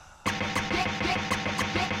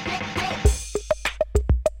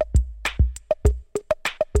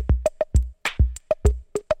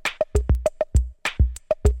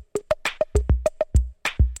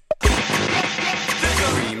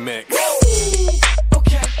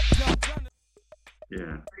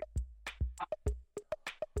Yeah.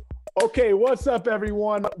 Okay, what's up,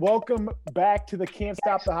 everyone? Welcome back to the Can't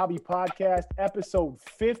Stop the Hobby podcast, episode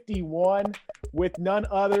 51, with none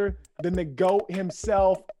other than the GOAT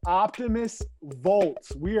himself, Optimus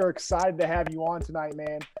Volts. We are excited to have you on tonight,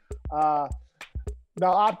 man. Now,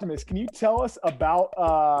 Optimus, can you tell us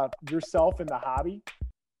about yourself and the hobby?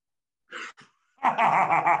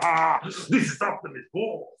 This is Optimus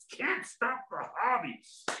Volts. Can't stop the hobby.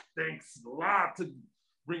 Thanks a lot to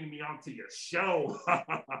bring me onto your show. Hell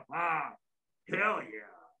yeah,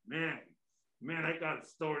 man. Man, I got a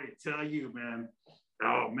story to tell you, man.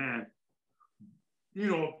 Oh, man. You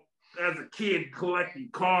know, as a kid collecting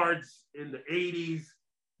cards in the 80s,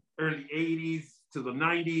 early 80s to the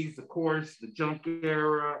 90s, of course, the junk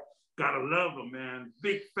era. Gotta love them, man.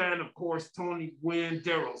 Big fan, of course, Tony Gwynn,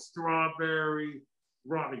 Darryl Strawberry,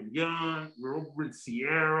 Robin Young, Robert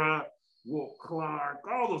Sierra, Will Clark,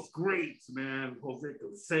 all those greats, man. Jose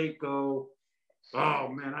Canseco. Oh,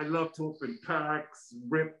 man, I love to open packs,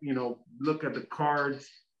 rip, look at the cards,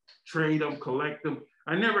 trade them, collect them.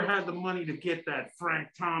 I never had the money to get that Frank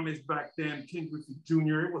Thomas back then, King Griffey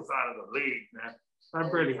Jr. It was out of the league, man. I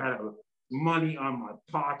barely had money on my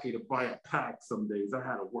pocket to buy a pack some days. I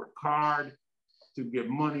had to work hard to get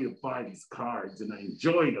money to buy these cards, and I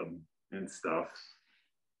enjoyed them and stuff.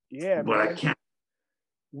 Yeah, but man. I can't.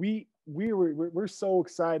 We're so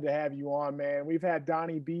excited to have you on, man. We've had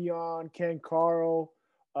Donnie B on, Ken Carl,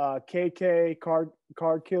 KK, Card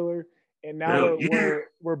Killer, and now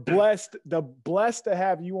we're blessed to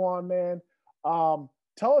have you on, man.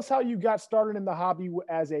 Tell us how you got started in the hobby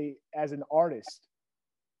as an artist.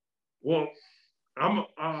 Well, I'm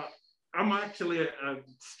actually a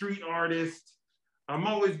street artist. I've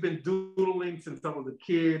always been doodling since I was a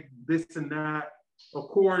kid, this and that. Of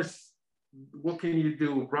course, what can you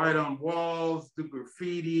do? Write on walls, do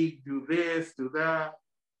graffiti, do this, do that,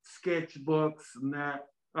 sketchbooks and that.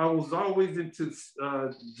 I was always into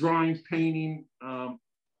drawing, painting. I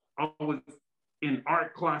was in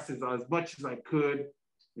art classes as much as I could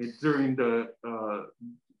during the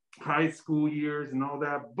high school years and all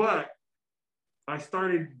that, but I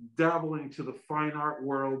started dabbling to the fine art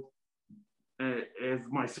world as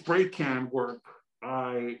my spray can work.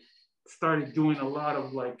 I started doing a lot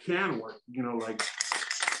of can work,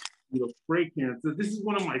 spray cans. So this is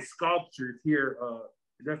one of my sculptures here.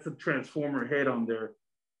 That's a transformer head on there.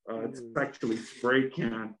 It's actually spray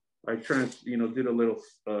can. I did a little,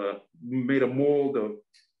 made a mold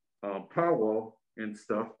of Powell and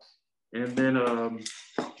stuff. And then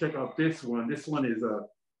check out this one. This one is a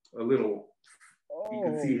little, you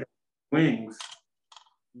can see wings.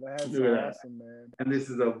 That's awesome, man. And this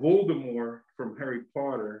is a Voldemort from Harry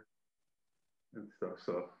Potter and stuff.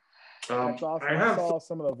 So that's awesome. I saw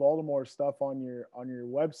some of the Voldemort stuff on your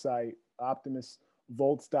website,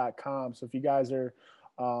 optimusvolts.com. So if you guys are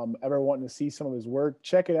ever wanting to see some of his work,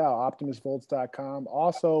 check it out, optimusvolts.com.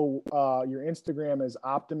 Also, your Instagram is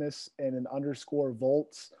Optimus and an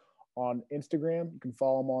 _volts on Instagram. You can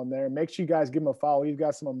follow him on there. Make sure you guys give him a follow. He's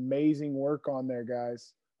got some amazing work on there,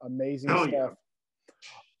 guys. Amazing stuff.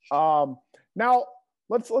 Yeah. Now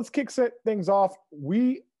let's kick things off.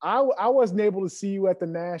 I wasn't able to see you at the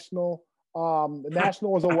National. The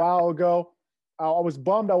National was a while ago. I was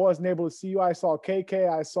bummed I wasn't able to see you. I saw KK,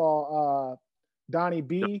 I saw Donnie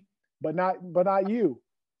B, but not you.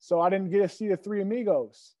 So I didn't get to see the Three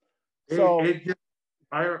Amigos. So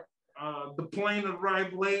the plane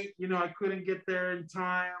arrived late. I couldn't get there in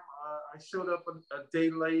time. I showed up a day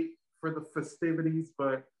late for the festivities,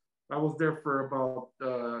 but I was there for about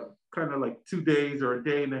kind of 2 days or a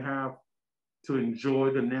day and a half to enjoy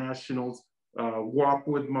the Nationals. Walk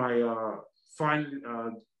with my fine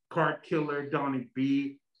card killer Donnie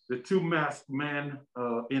B, the two masked men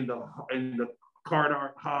in the card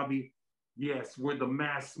art hobby. Yes, we're the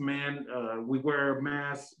masked men. We wear a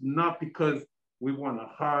mask not because we want to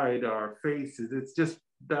hide our faces. It's just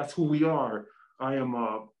that's who we are. I am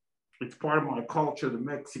it's part of my culture, the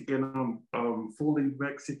Mexican. I'm fully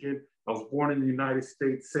Mexican. I was born in the United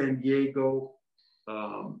States, San Diego.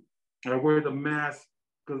 I wear the mask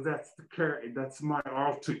because that's my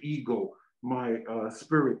alter ego, my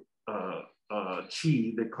spirit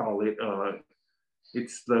chi, they call it.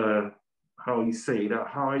 It's how you say that,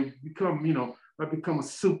 how I become, I become a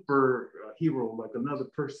super hero, like another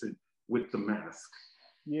person with the mask.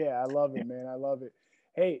 Yeah, I love it, man. I love it.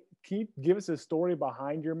 Hey, can you give us a story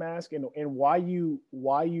behind your mask and why you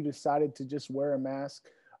decided to just wear a mask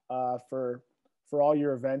for all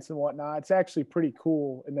your events and whatnot? It's actually pretty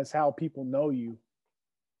cool, and that's how people know you.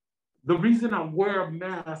 The reason I wear a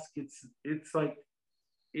mask, it's like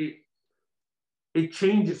it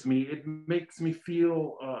changes me. It makes me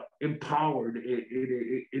feel empowered.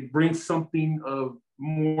 It brings something of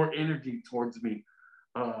more energy towards me.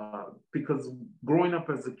 Because growing up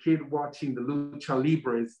as a kid watching the lucha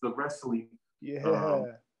libres, the wrestling, um,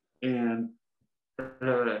 Yeah. and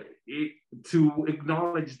to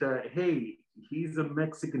acknowledge that, hey, he's a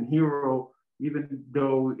Mexican hero, even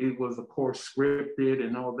though it was, of course, scripted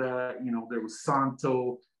and all that. You know, there was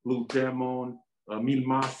Santo, Blue Demon, Mil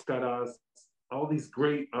Máscaras, all these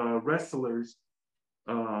great wrestlers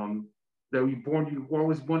um, that you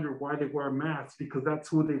always wonder why they wear masks, because that's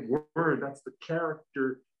who they were. That's the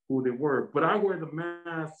character who they were. But I wear the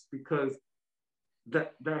mask because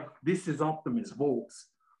that this is Optimus Volts.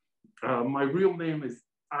 My real name is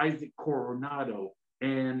Isaac Coronado,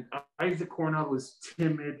 and Isaac Coronado is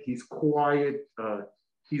timid. He's quiet.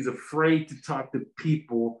 He's afraid to talk to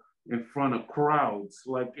people in front of crowds.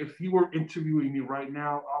 Like if you were interviewing me right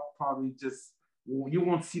now, I'll probably just, you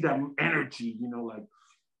won't see that energy, you know, like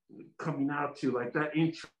coming out to you, like that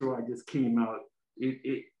intro I just came out.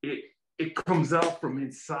 It comes out from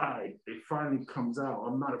inside. It finally comes out.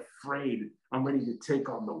 I'm not afraid. I'm ready to take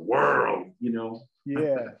on the world, you know.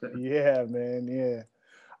 Yeah. Yeah, man. Yeah.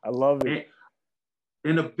 I love it.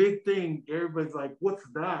 And a big thing, everybody's like, what's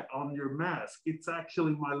that on your mask? It's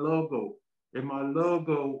actually my logo. And my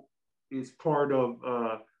logo is part of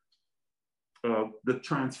the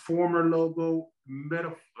Transformer logo,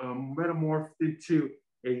 metamorphed into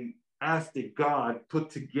a Aztec god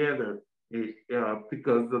put together.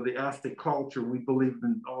 Because of the Aztec culture, we believed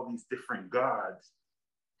in all these different gods.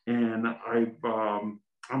 And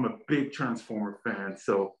I'm a big Transformer fan.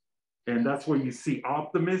 So, and that's where you see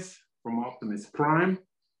Optimus from Optimus Prime.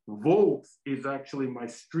 Volts is actually my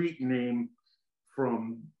street name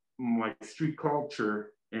from my street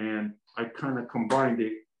culture, and I kind of combined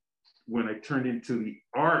it when I turned into the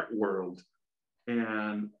art world.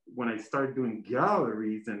 And when I started doing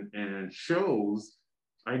galleries and shows,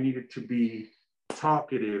 I needed to be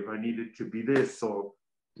talkative. I needed to be this. So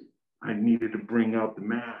I needed to bring out the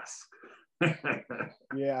mask.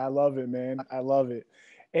 Yeah, I love it, man. I love it.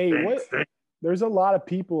 Hey, Thanks. there's a lot of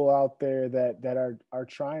people out there that are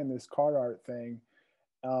trying this card art thing.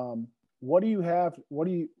 What do you have?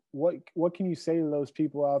 What can you say to those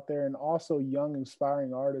people out there, and also young,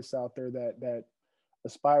 inspiring artists out there that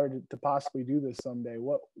aspire to possibly do this someday?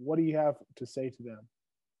 What do you have to say to them?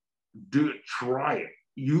 Do it. Try it.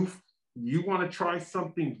 You want to try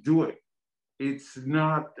something? Do it. It's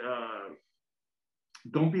not.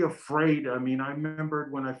 Don't be afraid. I mean, I remember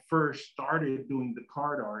when I first started doing the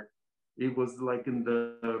card art, it was like in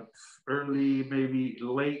the early, maybe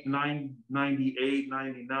late 98,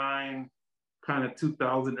 99, kind of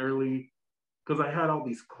 2000 early, because I had all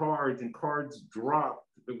these cards and cards dropped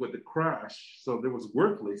with the crash. So there was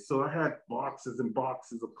worthless. So I had boxes and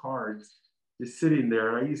boxes of cards just sitting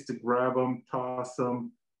there. I used to grab them, toss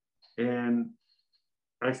them. And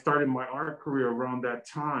I started my art career around that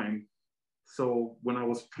time. So when I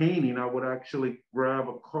was painting, I would actually grab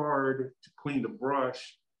a card to clean the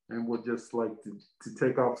brush and would just like to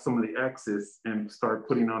take off some of the excess and start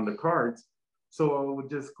putting on the cards. So I would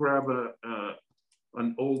just grab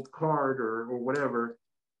an old card or whatever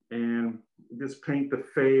and just paint the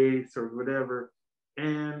face or whatever.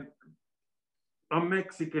 And I'm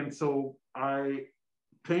Mexican, so I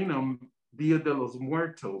paint them Dia de los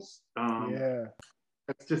Muertos. Yeah.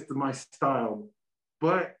 That's just my style.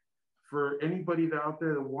 But for anybody out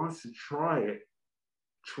there that wants to try it,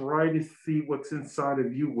 try to see what's inside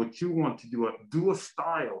of you, what you want to do. Do a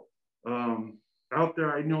style. Out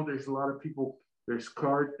there, I know there's a lot of people. There's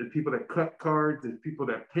people that cut cards. There's people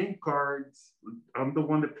that paint cards. I'm the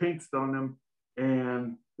one that paints on them,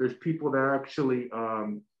 and there's people that actually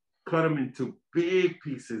cut them into big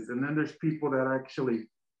pieces, and then there's people that actually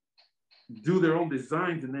do their own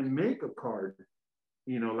designs and then make a card.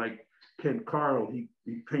 You know, like Ken Carl, he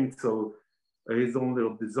paints his own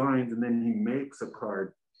little designs and then he makes a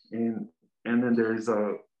card. And then there's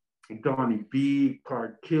Donnie B,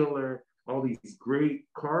 Card Killer, all these great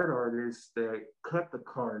card artists that cut the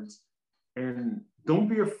cards. And don't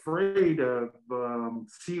be afraid of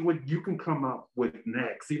see what you can come up with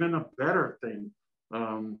next, even a better thing.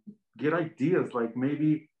 Get ideas, like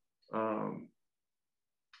maybe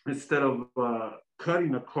instead of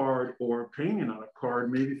cutting a card or painting on a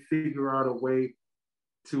card, maybe figure out a way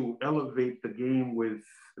to elevate the game with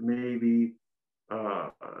maybe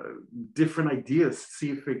different ideas.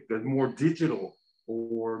 See if it is more digital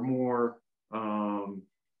or more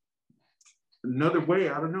another way.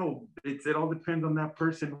 I don't know. It all depends on that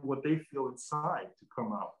person, what they feel inside to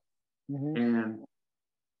come out. Mm-hmm. And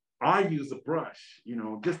I use a brush,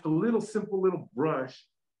 just a little simple little brush,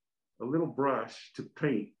 a little brush to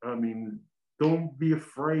paint. I mean, don't be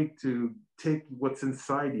afraid to take what's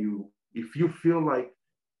inside you. If you feel like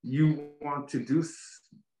you want to do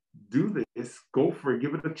this, go for it,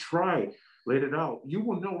 give it a try, let it out. You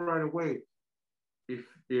will know right away if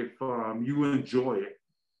you enjoy it.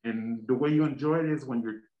 And the way you enjoy it is when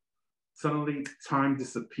you're suddenly time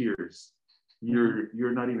disappears.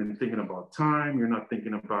 You're not even thinking about time. You're not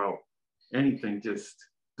thinking about anything, just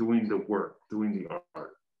doing the work, doing the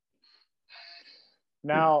art.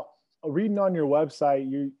 Now, reading on your website,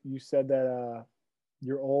 you said that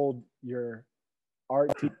your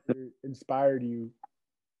art teacher inspired you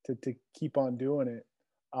to keep on doing it.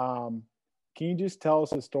 Can you just tell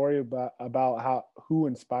us a story about who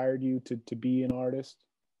inspired you to be an artist?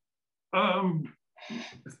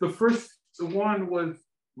 The first one was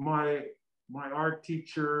my art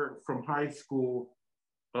teacher from high school.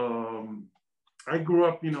 I grew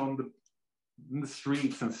up, in the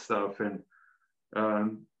streets and stuff, and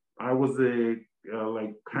I was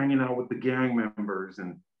like hanging out with the gang members,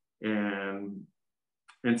 and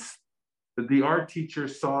the art teacher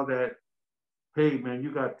saw that, hey man,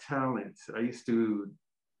 you got talent. I used to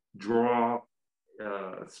draw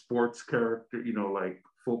sports character, like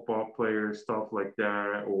football players, stuff like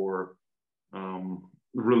that, or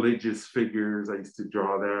religious figures. I used to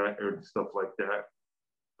draw that or stuff like that,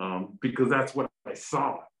 because that's what I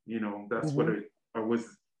saw. That's what I was.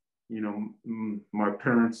 My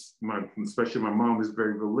parents, especially my mom, is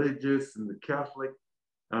very religious and the Catholic.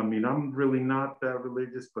 I mean, I'm really not that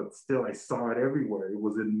religious, but still, I saw it everywhere.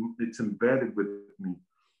 It's embedded with me.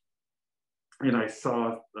 And I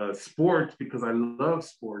saw sports because I love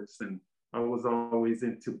sports, and I was always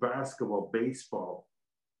into basketball, baseball.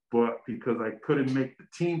 But because I couldn't make the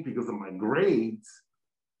team because of my grades,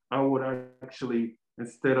 I would actually,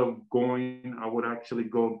 instead of going, I would actually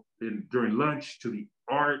go during lunch to the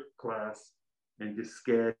art class and just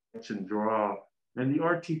sketch and draw. And the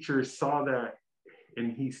art teacher saw that,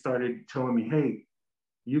 and he started telling me, hey,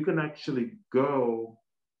 you can actually go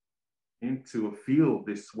into a field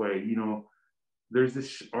this way. There's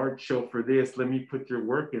this art show for this. Let me put your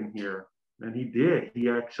work in here. And he did. He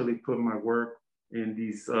actually put my work in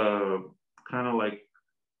these kind of like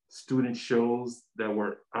student shows that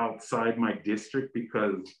were outside my district,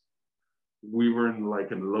 because we were in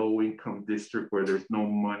like a low income district where there's no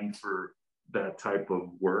money for that type of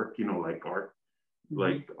work, like art,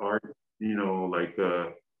 like art,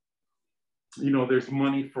 there's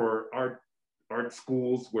money for art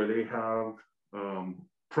schools where they have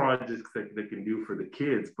projects that they can do for the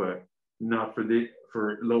kids, but not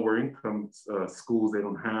for lower income schools. They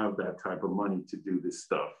don't have that type of money to do this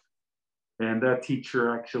stuff. And that teacher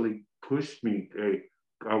actually pushed me, hey,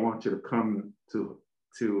 I want you to come to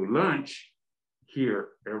lunch here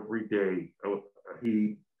every day.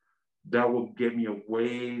 That will get me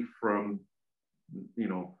away from,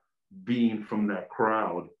 being from that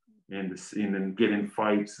crowd and then getting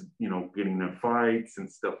fights, getting in fights and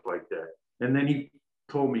stuff like that. And then he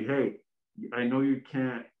told me, hey, I know you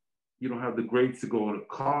don't have the grades to go to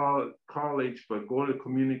college, but go to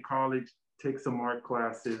community college, take some art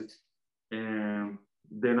classes. And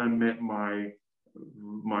then I met my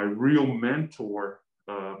real mentor,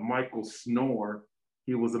 Michael Snore.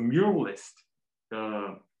 He was a muralist.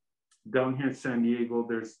 Down here in San Diego,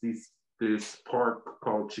 there's this park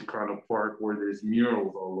called Chicano Park where there's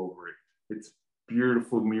murals all over it. It's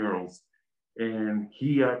beautiful murals. And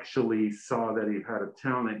he actually saw that he had a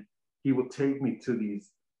talent. He would take me to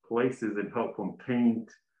these places and help him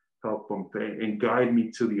paint, and guide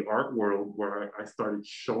me to the art world where I started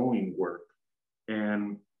showing work.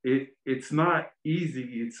 And it's not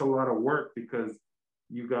easy. It's a lot of work because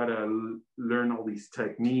you got to learn all these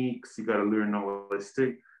techniques. You got to learn all this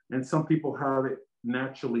thing. And some people have it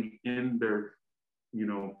naturally in their,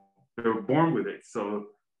 they're born with it, so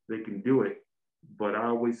they can do it. But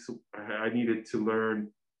I needed to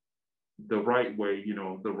learn the right way,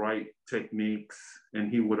 the right techniques.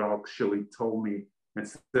 And he would actually tell me,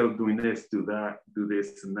 instead of doing this, do that, do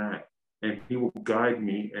this and that. And he would guide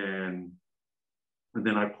me. And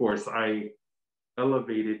then, of course, I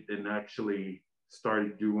elevated and actually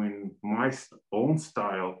started doing my own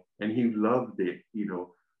style. And he loved it,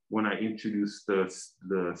 when I introduced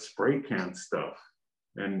the spray can stuff.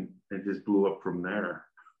 And it just blew up from there.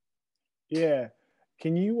 Yeah.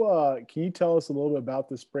 Can you tell us a little bit about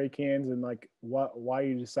the spray cans and like why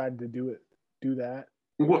you decided to do that?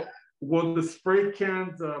 Well, the spray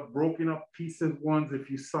cans, broken up pieces ones, if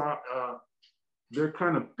you saw, they're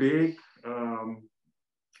kind of big.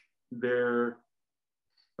 They're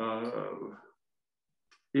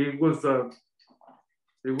it was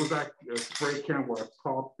actually a spray can where I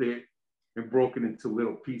popped it and broke it into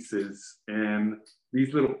little pieces. And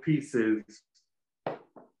these little pieces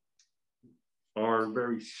are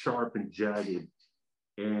very sharp and jagged,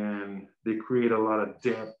 and they create a lot of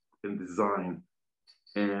depth and design.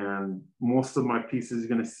 And most of my pieces, you're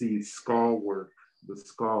gonna see skull work, the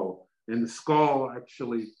skull. And the skull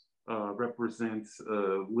actually represents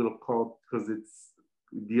a little cult because it's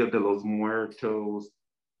Dia de los Muertos.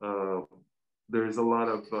 There's a lot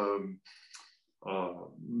of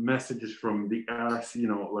messages from the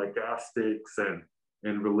like Aztecs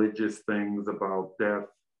and religious things about death.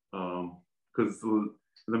 Because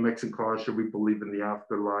the Mexican culture, we believe in the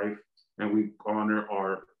afterlife and we honor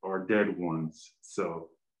our dead ones. So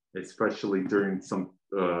especially during some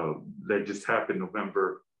that just happened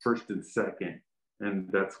November 1st and 2nd, and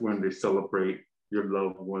that's when they celebrate your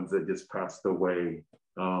loved ones that just passed away.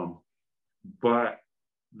 But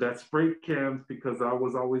that spray cans, because I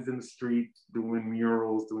was always in the street doing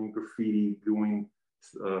murals, doing graffiti, doing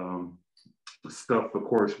stuff, of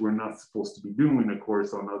course, we're not supposed to be doing, of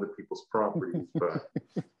course, on other people's properties. But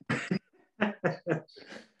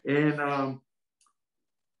and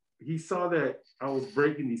he saw that I was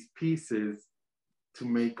breaking these pieces to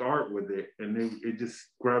make art with it, and it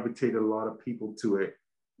just gravitated a lot of people to it.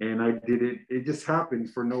 And I did it. It just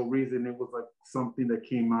happened for no reason. It was like something that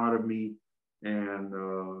came out of me, and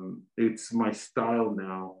it's my style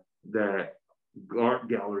now. That art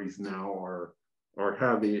galleries now are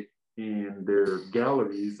have it in their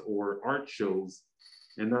galleries or art shows,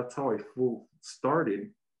 and that's how I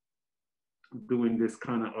started doing this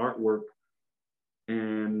kind of artwork.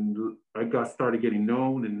 And I started getting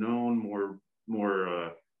known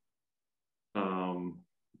more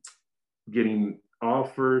getting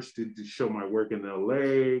offers to show my work in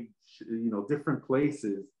LA, different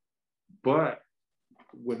places. But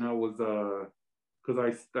when I was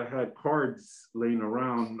because I had cards laying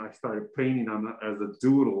around, I started painting on it as a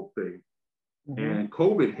doodle thing. Mm-hmm. And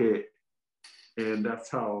COVID hit, and that's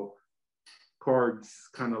how cards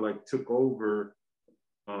kind of like took over,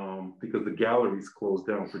 because the galleries closed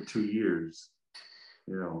down for 2 years.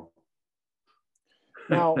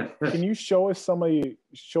 Now, can you show us some of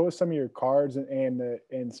your cards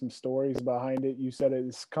and some stories behind it? You said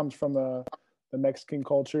it comes from the Mexican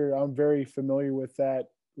culture. I'm very familiar with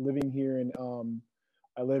that. Living here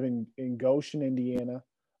I live in Goshen, Indiana.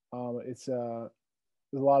 It's there's a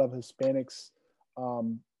lot of Hispanics,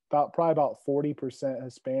 probably about 40%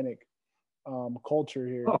 Hispanic culture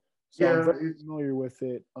here. So yeah. I'm very familiar with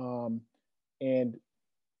it. And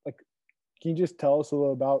like, can you just tell us a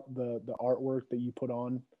little about the artwork that you put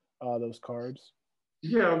on those cards?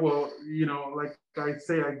 Yeah, well, like I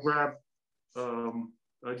say, I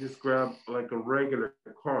just grabbed like a regular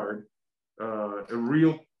card,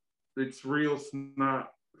 it's real, it's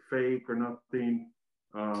not fake or nothing.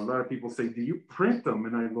 A lot of people say, do you print them?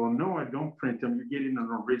 And I go, no, I don't print them. You're getting an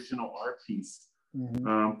original art piece. Mm-hmm.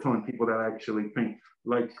 I'm telling people that I actually paint.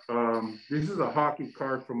 Like, this is a hockey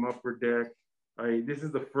card from Upper Deck. This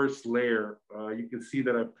is the first layer. You can see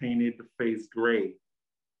that I painted the face gray.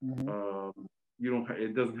 Mm-hmm.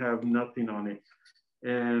 It doesn't have nothing on it.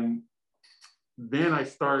 And then I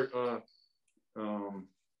start, let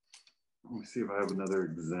me see if I have another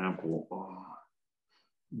example.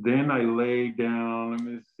 Then I lay down, let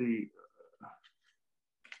me see.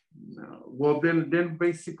 No. Well, then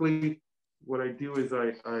basically what I do is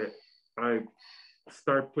I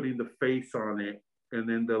start putting the face on it, and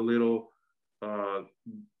then the little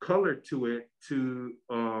color to it to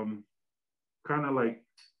kind of like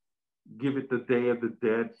give it the Day of the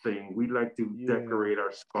Dead thing. We like to decorate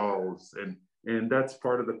our skulls, and that's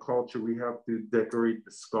part of the culture. We have to decorate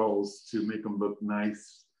the skulls to make them look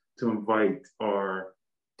nice, to invite our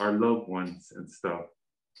loved ones and stuff.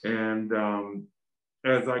 And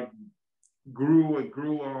as I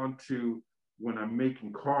grew on to when I'm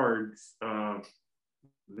making cards,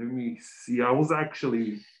 let me see. I was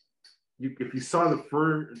actually, if you saw the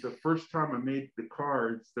first time I made the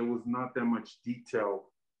cards, there was not that much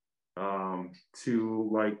detail to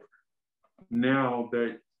like now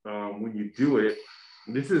that when you do it.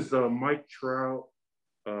 This is Mike Trout.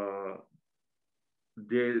 You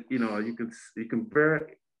can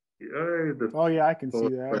very. Oh yeah, I can see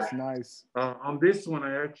that. That's nice. On this one,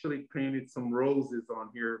 I actually painted some roses on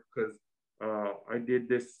here because I did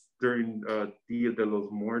this during Dia de los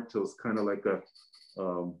Muertos, kind of like a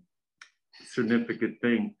significant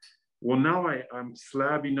thing. Well, now I'm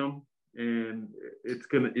slabbing them, and it's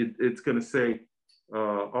gonna say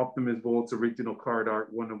Optimus Volts original card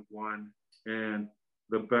art 1 of 1, and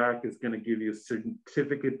the back is gonna give you a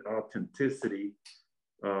certificate authenticity.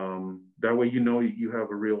 That way, you have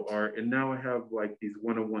a real art. And now I have like these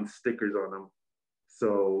one-on-one stickers on them,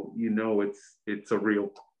 so it's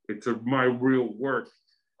my real work.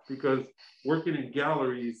 Because working in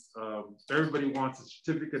galleries, everybody wants a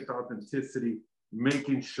certificate of authenticity,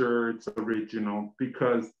 making sure it's original.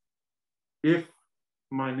 Because if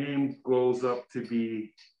my name goes up to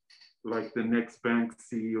be like the next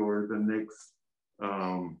Banksy or the next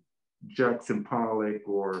Jackson Pollock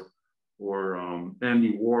or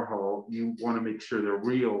Andy Warhol, you want to make sure they're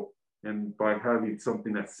real. And by having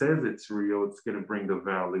something that says it's real, it's going to bring the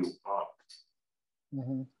value up.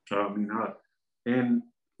 Mm-hmm. And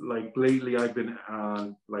like lately, I've been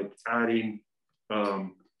like adding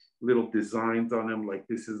little designs on them. Like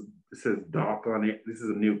it says Doc on it. This is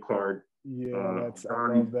a new card. Yeah, I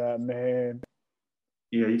love that, man.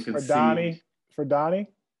 Yeah, you can see. For Donnie?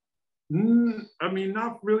 I mean,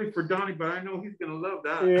 not really for Donnie, but I know he's gonna love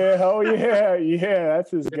that. Yeah, oh yeah, yeah,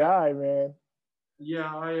 that's his guy, man.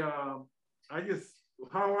 Yeah, I just,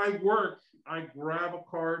 how I work, I grab a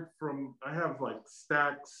card from, I have like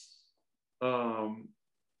stacks. I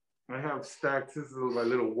have stacks. This is my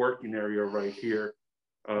little working area right here.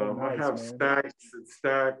 Nice, I have stacks and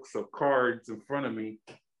stacks of cards in front of me,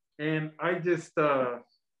 and I just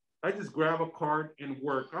grab a card and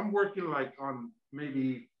work. I'm working like on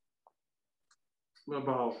maybe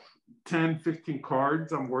about 10, 15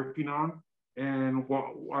 cards I'm working on. And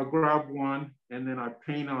I grab one and then I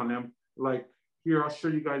paint on them. Like here, I'll show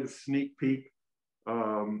you guys a sneak peek.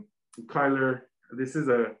 Kyler, this is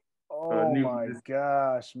a new, my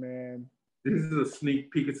gosh, man. This is a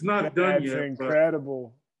sneak peek. It's not done yet. That's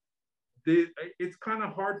incredible. It's kind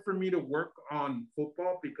of hard for me to work on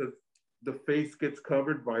football because the face gets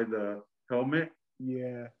covered by the helmet.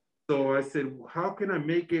 Yeah. So I said, how can I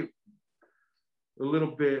make it a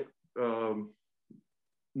little bit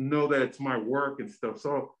know that it's my work and stuff?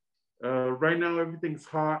 So right now everything's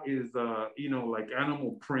hot is like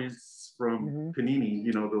animal prints from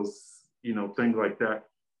Panini, those things like that.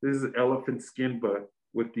 This is elephant skin, but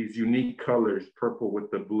with these unique colors, purple with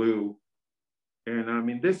the blue. And I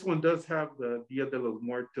mean, this one does have the Dia de los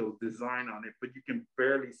Muertos design on it, but you can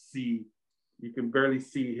barely see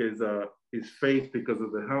his face because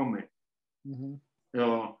of the helmet.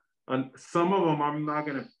 And some of them I'm not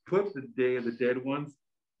gonna put the Day of the Dead ones.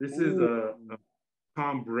 This is a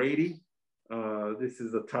Tom Brady. This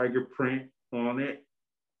is a tiger print on it.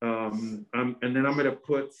 And then I'm gonna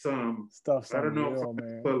put some stuff. I don't know if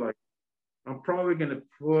I put like, I'm probably gonna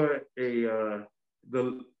put the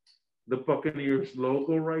Buccaneers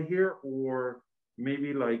logo right here, or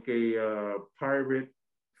maybe like a pirate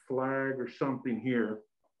flag or something here.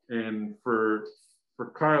 And for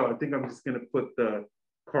Kyle, I think I'm just gonna put the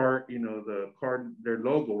card, their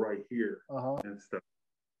logo right here and stuff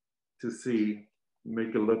to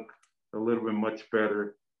make it look a little bit much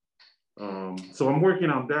better. So I'm working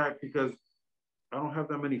on that because I don't have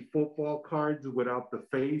that many football cards without the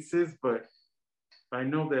faces, but I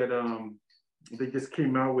know that they just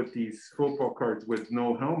came out with these football cards with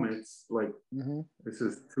no helmets. Like this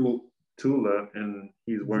is Tula, and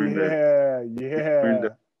he's wearing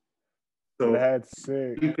so that's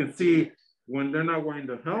sick. You can see when they're not wearing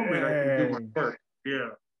the helmet, I can do my work. Yeah.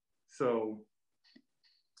 So,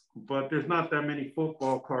 but there's not that many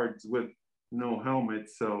football cards with no helmet,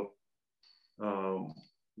 so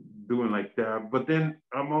doing like that. But then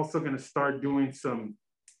I'm also gonna start doing some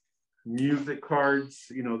music cards.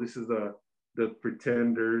 This is the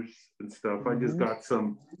Pretenders and stuff. I just got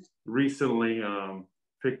some recently,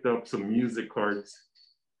 picked up some music cards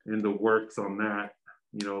in the works on that.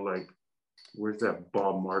 Like, where's that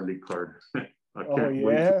Bob Marley card? I can't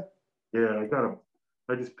wait. Yeah,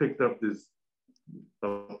 I just picked up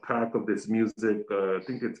a pack of this music. I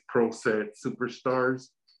think it's Pro Set Superstars.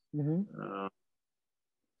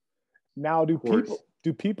 Now, do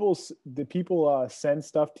people send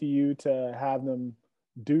stuff to you to have them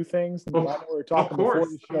do things? I know we were talking before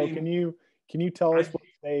the show. I mean, can you tell us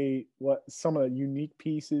what some of the unique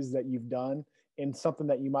pieces that you've done and something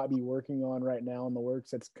that you might be working on right now in the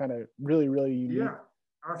works that's kind of really, really unique? Yeah,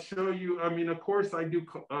 I'll show you. I mean, of course, I do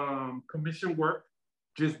commission work.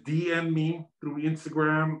 Just DM me through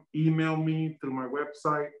Instagram, email me through my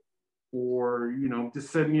website, or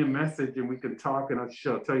just send me a message and we can talk and I'll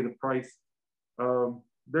tell you the price.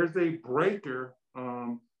 There's a breaker.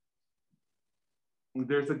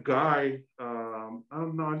 There's a guy, I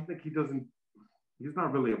don't know, I think he's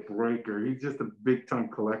not really a breaker. He's just a big time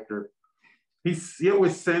collector. He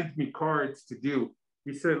always sends me cards to do.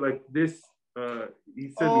 He said like this,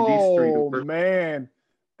 he sent me these three. Oh man,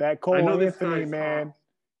 that Cole Anthony, man.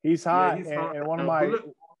 He's hot. Yeah, he's hot. And one of my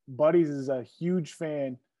Buddies is a huge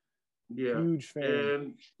fan. Yeah. Huge fan.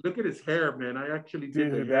 And look at his hair, man. I actually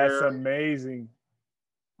did the Dude, hair. that's amazing.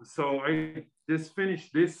 So I just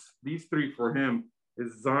finished these three for him.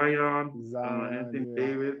 Is Zion, Anthony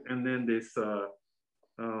Davis, and then this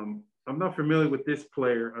I'm not familiar with this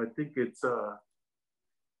player. I think it's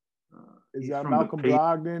is that Malcolm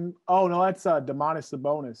Brogdon? Oh no, that's Domantas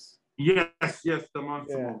Sabonis. Yes, Domantas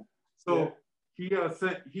Sabonis. So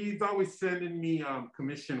he's always sending me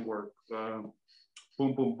commission work.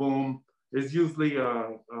 Boom, boom, boom. It's usually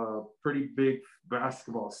pretty big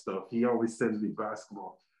basketball stuff. He always sends me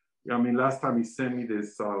basketball. I mean, last time he sent me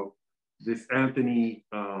this Anthony.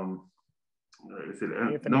 Is it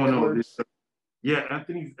Anthony Edwards?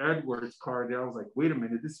 Anthony Edwards card. I was like, wait a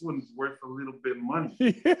minute, this one's worth a little bit of money.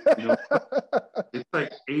 You know, it's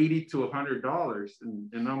like $80 to $100,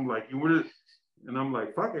 and I'm like,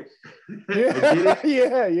 fuck it. Yeah, I did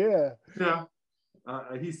it. Yeah.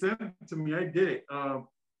 He sent it to me. I did it.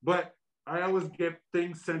 But I always get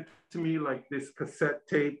things sent to me like this cassette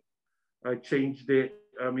tape. I changed it.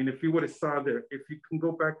 I mean, if you would have saw there, if you can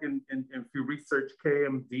go back and if you research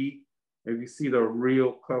KMD, if you see the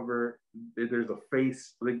real cover, there's a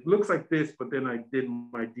face. It looks like this, but then I did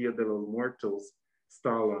my Dia de los Muertos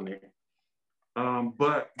style on it.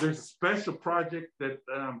 But there's a special project that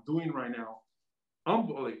I'm doing right now.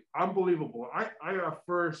 Unbelievable. I at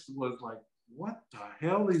first was like, what the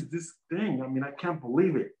hell is this thing? I mean, I can't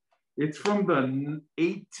believe it. It's from the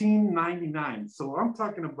 1899. So I'm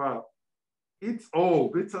talking about, it's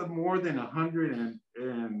old. It's more than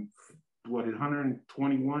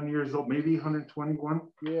 121 years old, maybe 121.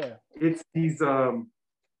 Yeah. It's these, I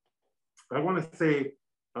want to say,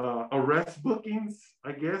 arrest bookings,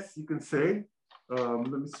 I guess you can say. Let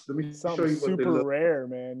me show you what super rare,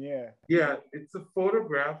 man. Yeah, it's a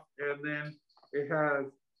photograph, and then it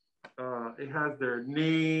has their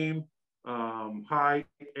name, height,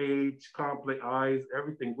 age, complete eyes,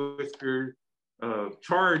 everything, whiskers,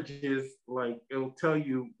 charges. Like it'll tell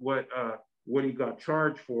you what he got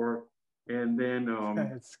charged for, and then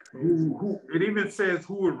that's crazy. who it even says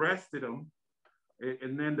who arrested him,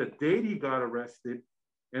 and then the date he got arrested,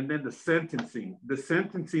 and then the sentencing. The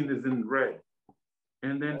sentencing is in red.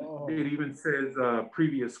 And then it even says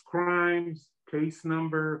previous crimes, case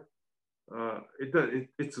number.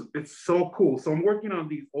 It's so cool. So I'm working on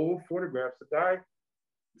these old photographs. The guy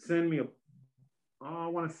sent me I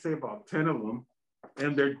want to say about 10 of them,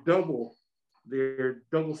 and they're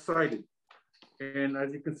double-sided. And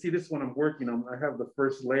as you can see, this one I'm working on, I have the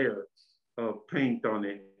first layer of paint on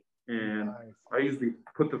it. And nice. I usually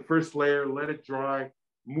put the first layer, let it dry,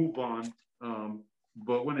 move on.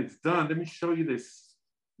 But when it's done, let me show you this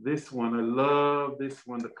one. I love this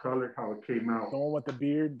one, the color, how it came out. The one with the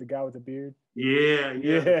beard, the guy with the beard? Yeah.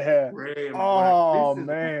 Gray and black. This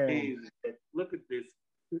man. Amazing. Look at this.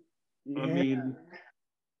 Yeah. I mean,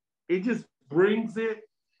 it just brings it,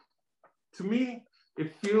 to me,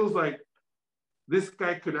 it feels like this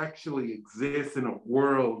guy could actually exist in a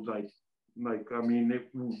world like I mean,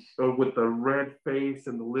 with the red face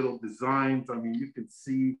and the little designs. I mean, you can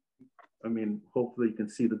see, I mean, hopefully you can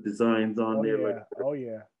see the designs on there. Yeah. Like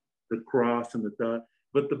the cross and the dot,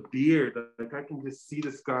 but the beard, like I can just see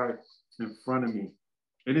this guy in front of me.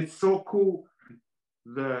 And it's so cool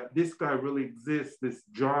that this guy really exists, this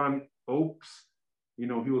John Oakes. You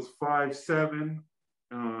know, he was 5'7".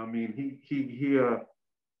 I mean,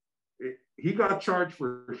 he got charged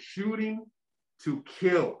for shooting to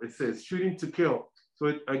kill. It says shooting to kill.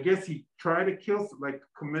 So I guess he tried to kill,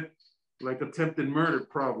 commit attempted murder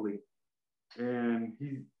probably. And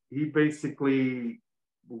he basically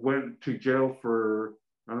went to jail for,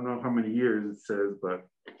 I don't know how many years it says, but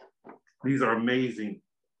these are amazing.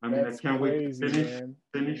 I mean, I can't wait to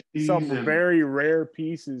finish these. Some very rare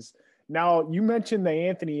pieces. Now, you mentioned the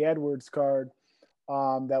Anthony Edwards card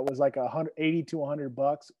that was like $80 to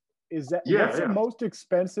 $100. Is that what's the most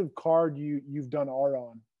expensive card you've done art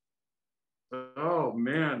on? Oh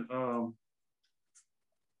man,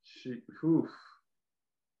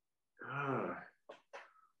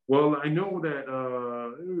 well, I know that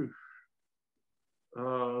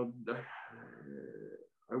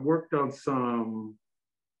I worked on some.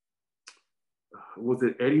 Was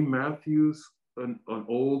it Eddie Matthews? An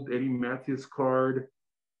old Eddie Matthews card.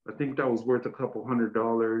 I think that was worth a couple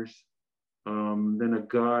 $100. Then a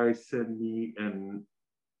guy sent me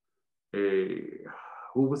who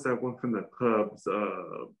was that one from the Cubs?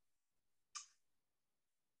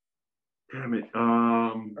 Damn it.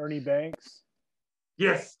 Ernie Banks.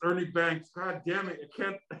 Yes, Ernie Banks. God damn it. I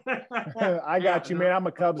can't. I got you, man. I'm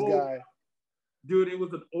a Cubs guy. Dude, it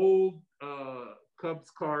was an old Cubs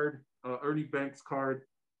card, Ernie Banks card.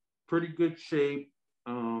 pretty good shape.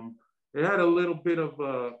 It had a little bit of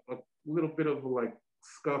like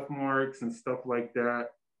scuff marks and stuff like that.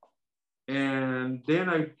 And then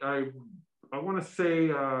I want to say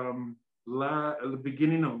at the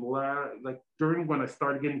beginning of like during when I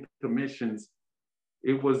started getting commissions,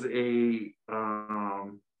 it was a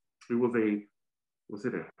was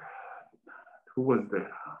it a who was that?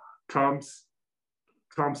 Tom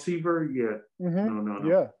Seaver? Yeah. Mm-hmm. No.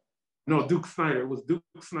 Yeah. No, Duke Snider. It was Duke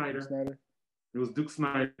Snider. It was Duke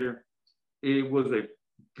Snider. It was a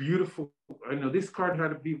beautiful. I know this card had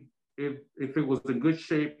to be, if it was in good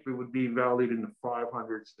shape, it would be valued in the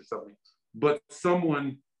 500s or something. But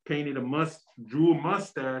someone painted drew a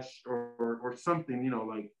mustache or something,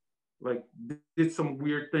 like did some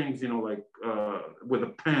weird things, like with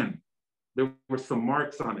a pen. There were some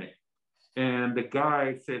marks on it, and the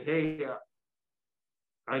guy said, "Hey,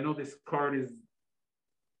 I know this card is."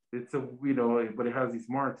 It's but it has these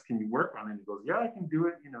marks. Can you work on it? He goes, yeah, I can do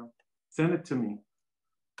it. Send it to me.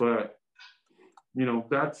 But,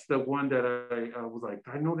 that's the one that I was like,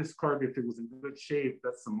 I know this card, if it was in good shape,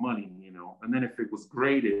 that's some money, And then if it was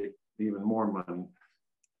graded, even more money.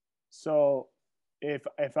 So if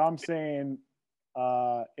I'm saying,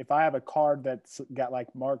 if I have a card that's got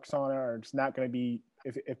like marks on it, or it's not going to be,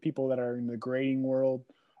 if people that are in the grading world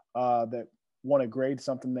that want to grade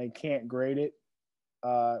something, they can't grade it,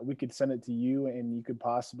 we could send it to you and you could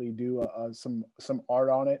possibly do some art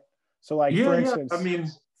on it. So like,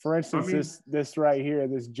 for instance, this right here,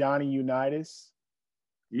 this Johnny Unitas,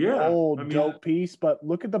 dope piece, but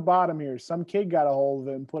look at the bottom here. Some kid got a hold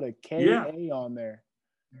of it and put a KA on there.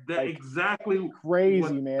 That exactly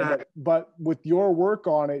crazy, man. But with your work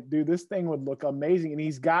on it, dude, this thing would look amazing. And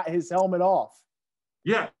he's got his helmet off.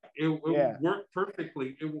 Yeah, it would work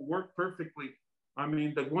perfectly. It would work perfectly. I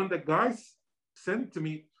mean, the one that guys sent to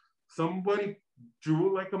me, somebody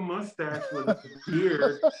drew like a mustache with a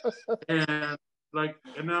beard, and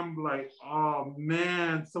I'm like, oh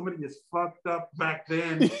man, somebody just fucked up back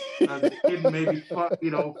then. The kid maybe fucked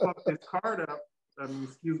his card up. I mean,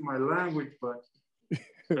 excuse my language, but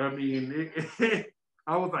I mean,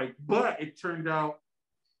 I was like, but it turned out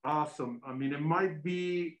awesome. I mean, it might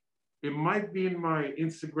be in my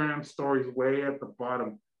Instagram stories way at the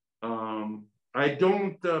bottom. I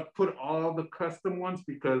don't put all the custom ones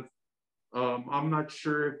because I'm not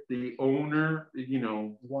sure if the owner,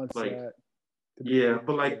 wants that. Yeah,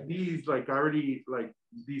 but like these, like I already, like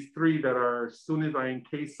these three that are, as soon as I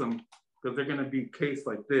encase them, because they're gonna be cased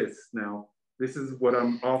like this now. This is what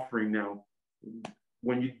I'm offering now.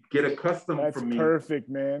 When you get a custom from me, that's perfect,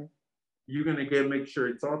 man. You're gonna make sure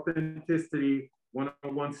it's authenticity,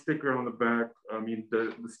 101 sticker on the back. I mean,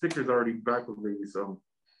 the sticker's already back with me, so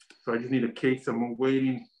I just need a case. I'm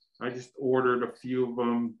waiting. I just ordered a few of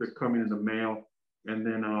them. They're coming in the mail, and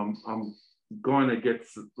then I'm going to get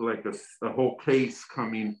like a whole case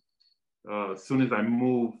coming as soon as I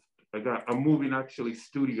move. I'm moving actually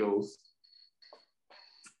studios.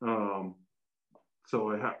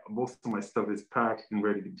 So I have most of my stuff is packed and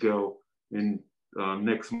ready to go. And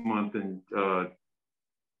next month and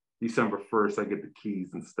December 1st, I get the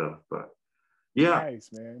keys and stuff. But yeah, nice,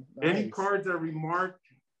 man. Nice. Any cards I remarked,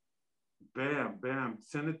 bam,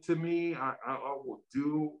 send it to me. I will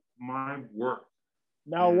do my work.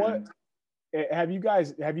 Now, what have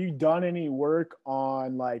you done any work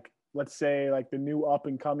on, like, let's say like the new up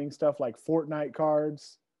and coming stuff like Fortnite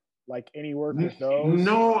cards? Like any work with those?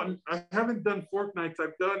 No, I haven't done Fortnite.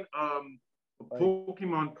 I've done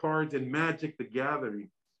Pokemon cards and Magic the Gathering.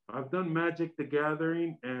 I've done Magic the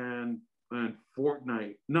Gathering and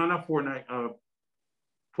Fortnite. No, not Fortnite.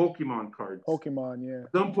 Pokemon cards. Pokemon, yeah.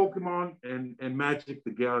 I've done Pokemon and Magic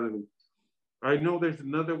the Gathering. I know there's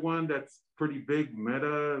another one that's pretty big,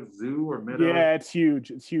 Meta Zoo or Meta. Yeah, it's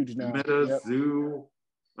huge. It's huge now. Meta Zoo.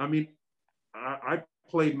 I mean, I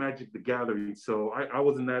played Magic the Gathering, so I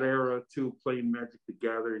was in that era too, playing Magic the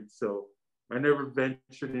Gathering. So I never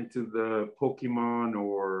ventured into the Pokemon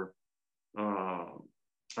or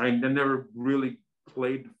I never really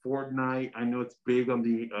played Fortnite. I know it's big on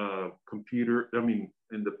the computer. I mean,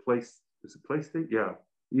 in the place, is it PlayStation? Yeah,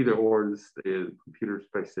 either or is the computer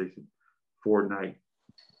space station. Fortnite.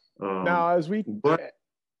 Now, as we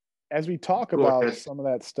talk about some of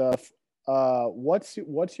that stuff, what's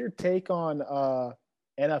your take on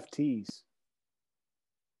NFTs?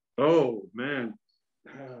 Oh man,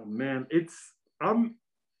 it's I'm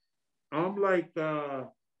like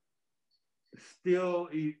still,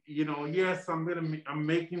 yes, I'm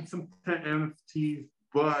making some NFTs,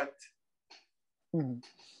 but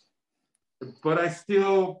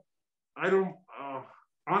I don't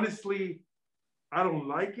honestly, I don't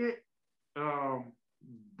like it.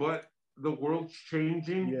 but the world's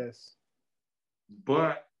changing. Yes.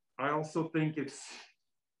 But I also think it's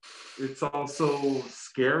also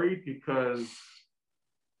scary because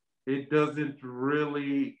it doesn't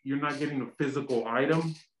really, you're not getting a physical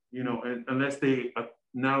item, you know, unless they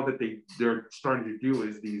now that they're starting to do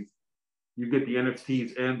is these, you get the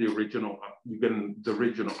NFTs and the original, you get the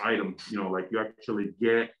original item, you know, like you actually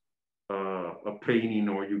get a painting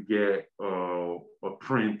or you get a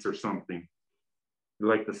print or something.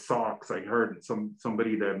 Like the socks, I heard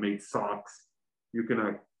somebody that made socks, you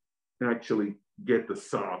can actually get the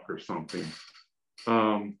sock or something.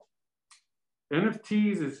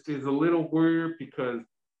 NFTs is a little weird because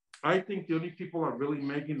I think the only people that are really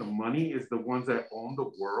making the money is the ones that own the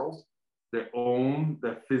world, that own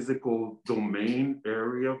that physical domain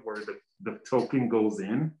area where the token goes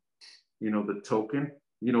in, you know, the token,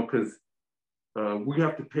 you know, because we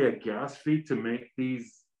have to pay a gas fee to make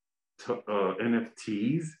these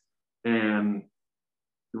NFTs. And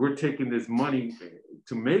we're taking this money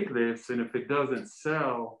to make this. And if it doesn't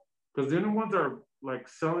sell, because the only ones that are like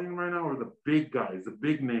selling right now are the big guys, the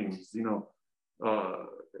big names, you know,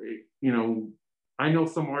 I know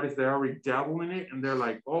some artists that already dabble in it and they're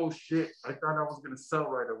like, oh shit, I thought I was gonna sell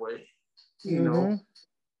right away. You know,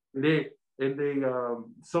 they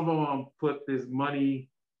some of them put this money,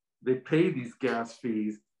 they pay these gas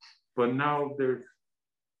fees, but now there's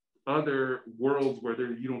other worlds where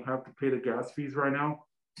you don't have to pay the gas fees right now.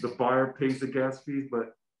 The buyer pays the gas fees,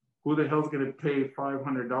 but who the hell's gonna pay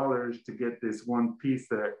 $500 to get this one piece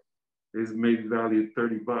that is maybe valued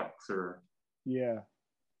 $30 or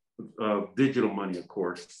digital money, of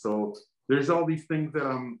course. So there's all these things that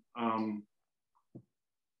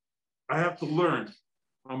I have to learn.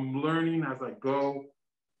 I'm learning as I go,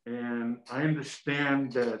 and I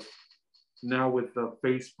understand that now with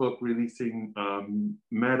Facebook releasing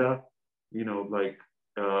Meta, you know, like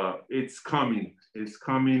it's coming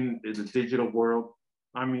in the digital world.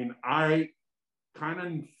 I mean, I kind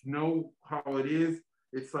of know how it is.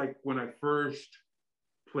 It's like when I first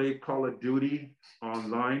played Call of Duty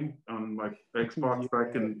online on my Xbox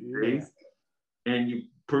back in the days, and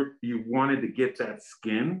you wanted to get that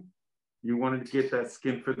skin. You wanted to get that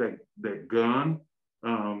skin for that gun.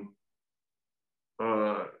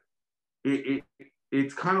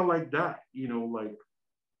 It's kind of like that, you know, like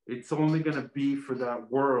it's only going to be for that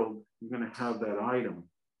world. You're going to have that item.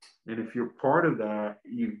 And if you're part of that,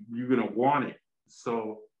 you're going to want it.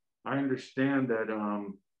 So I understand that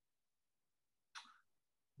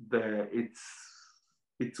that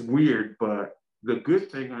it's weird, but the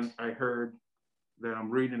good thing I heard that I'm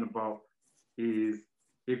reading about is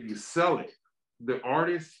if you sell it, the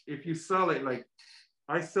artist, if you sell it, like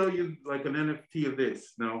I sell you like an NFT of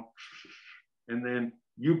this, no, and then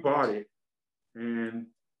you bought it and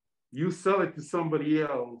you sell it to somebody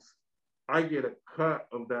else, I get a cut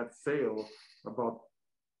of that sale, about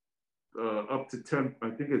up to 10, I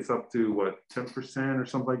think it's up to what, 10% or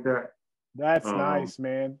something like that. That's nice,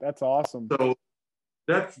 man. That's awesome. So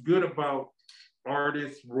that's good about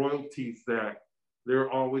artists' royalties, that they're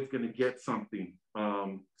always going to get something.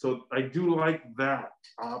 So I do like that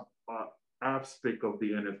aspect of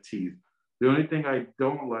the NFTs. The only thing I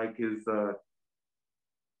don't like is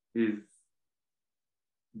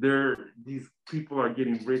these people are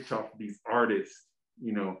getting rich off these artists,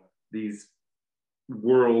 you know, these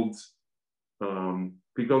worlds,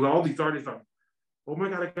 because all these artists are, oh my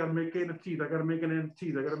God, I gotta make NFTs, I gotta make an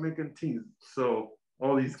NFTs, I gotta make NFTs. So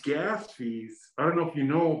all these gas fees, I don't know if you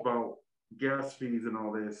know about gas fees and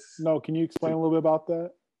all this. No, can you explain a little bit about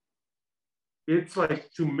that? It's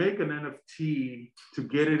like to make an NFT, to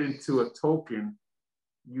get it into a token,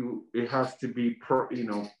 it has to be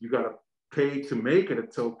you gotta pay to make it a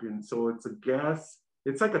token. So it's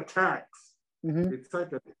it's like a tax. Mm-hmm.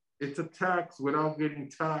 It's a tax without getting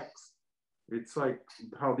taxed. It's like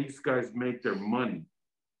how these guys make their money.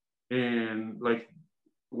 And like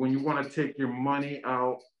when you want to take your money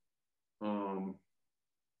out,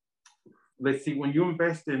 let's see, when you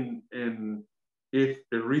invest in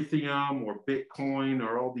Ethereum or Bitcoin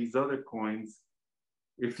or all these other coins,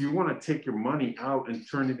 if you want to take your money out and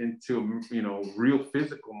turn it into, you know, real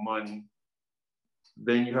physical money,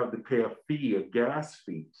 then you have to pay a fee, a gas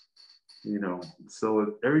fee, you know.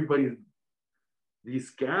 So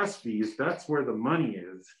these gas fees, that's where the money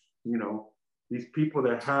is, you know. These people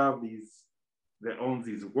that owns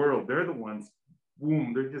these world, they're the ones,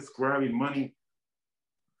 boom, they're just grabbing money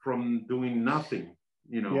from doing nothing,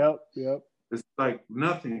 you know. Yep. It's like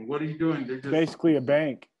nothing. What are you doing? They're just basically a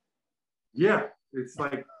bank. Yeah, it's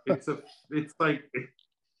like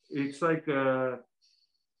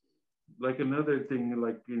like another thing,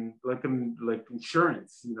 like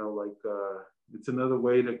insurance, it's another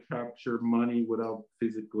way to capture money without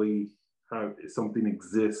physically have something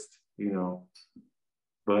exist,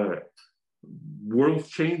 but world's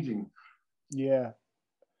changing. Yeah.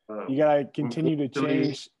 You gotta continue to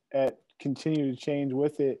change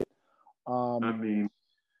with it. I mean,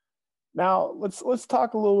 now let's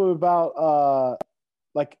talk a little bit about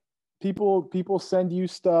like people send you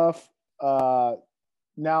stuff.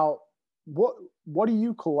 Now what do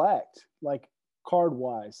you collect, like card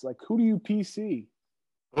wise? Like who do you PC?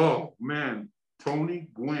 Oh man, Tony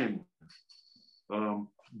Gwynn.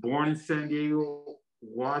 Born in San Diego,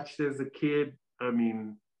 watched as a kid. I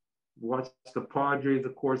mean, watched the Padres,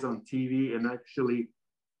 of course, on TV, and actually,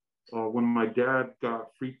 when my dad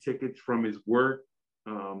got free tickets from his work,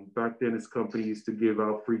 back then his company used to give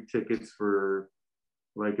out free tickets for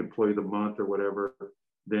like employee of the month or whatever.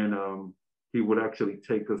 Then he would actually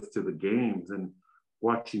take us to the games and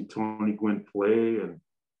watching Tony Gwynn play, and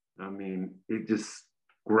I mean, it just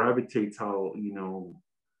gravitates how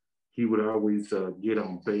he would always get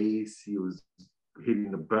on base. He was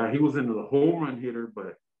hitting the bat. He was into the home run hitter,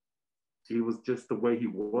 but he was just the way he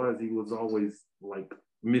was. He was always like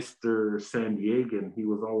Mr. San Diegan. He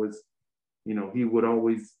was always, he would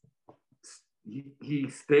always, he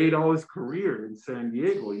stayed all his career in San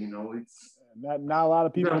Diego. It's not a lot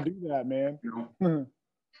of people do that, man.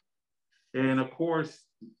 And of course,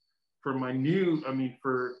 for my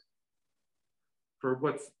for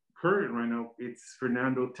what's current right now, it's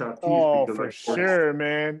Fernando Tatis. Oh, for sure,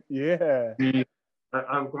 man. Yeah.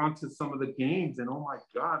 I've gone to some of the games, and oh my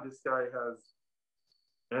God, this guy has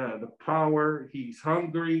the power. He's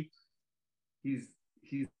hungry. He's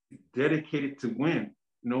dedicated to win,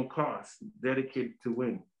 no cost. Dedicated to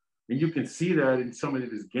win, and you can see that in some of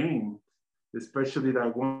his games, especially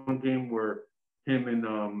that one game where him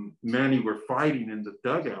and Manny were fighting in the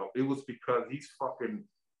dugout. It was because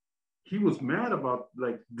he was mad about,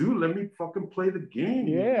 like, dude, let me fucking play the game.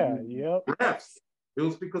 Yeah, yep. Refs. It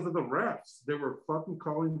was because of the refs. They were fucking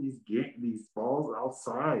calling these balls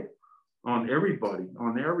outside on everybody.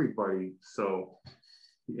 So,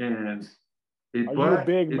 and are you a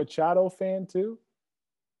big Machado fan too?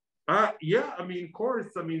 Yeah, I mean, of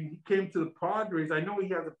course. I mean, he came to the Padres. I know he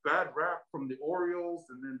has a bad rap from the Orioles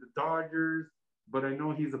and then the Dodgers, but I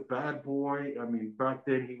know he's a bad boy. I mean, back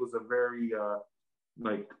then he was a very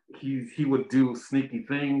like he would do sneaky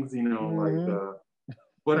things,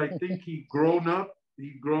 but I think he grown up,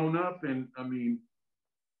 and I mean,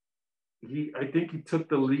 I think he took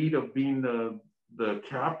the lead of being the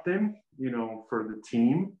captain, for the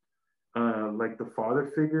team, like the father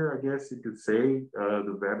figure, I guess you could say,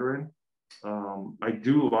 the veteran. I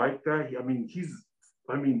do like that.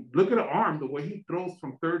 I mean, look at the arm, the way he throws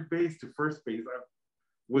from third base to first base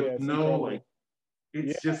with incredible.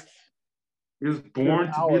 Just, he was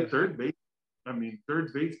born to be a third base. I mean,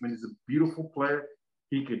 third baseman is a beautiful player.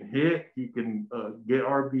 He can hit. He can get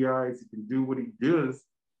RBIs. He can do what he does.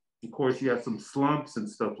 Of course, he has some slumps and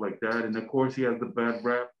stuff like that. And of course, he has the bad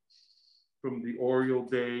rap from the Oriole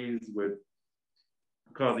days with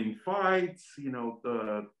causing fights,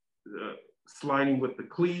 sliding with the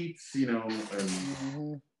cleats,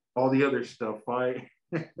 and all the other stuff.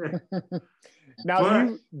 Now,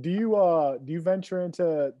 do you venture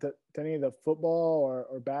into any of the football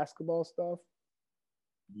or basketball stuff?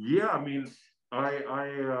 Yeah, I mean, I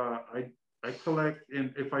collect,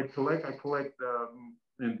 and if I collect,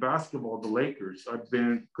 in basketball the Lakers. I've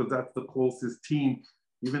been, because that's the closest team.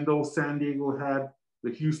 Even though San Diego had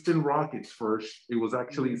the Houston Rockets first, it was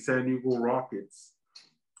actually San Diego Rockets,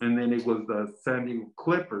 and then it was the San Diego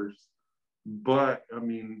Clippers. But I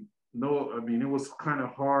mean, it was kind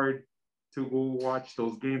of hard to go watch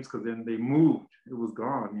those games because then they moved. It was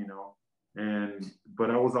gone, but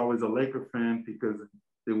I was always a Laker fan because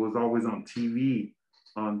it was always on TV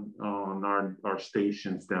on our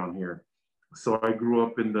stations down here. So I grew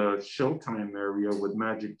up in the Showtime area with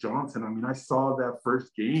Magic Johnson. I mean, I saw that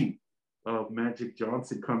first game of Magic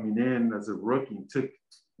Johnson coming in as a rookie.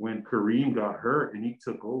 When Kareem got hurt, and he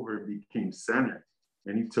took over and became center,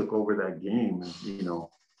 and he took over that game,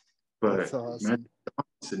 But that's awesome. Magic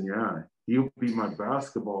Johnson, yeah, he'll be my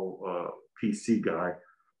basketball PC guy.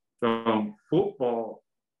 Football,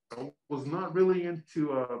 I was not really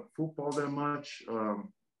into football that much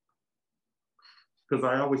because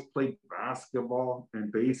I always played basketball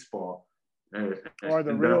and baseball. Did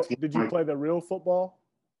you play the real football?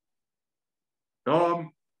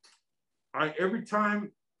 Every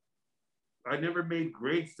time I never made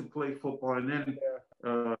grades to play football, and then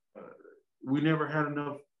we never had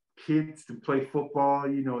enough kids to play football,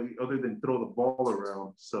 other than throw the ball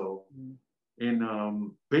around. So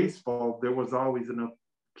in baseball, there was always enough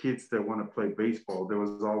kids that want to play baseball. There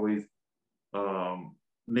was always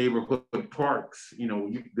neighborhood parks.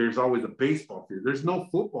 There's always a baseball field. There's no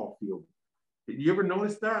football field. You ever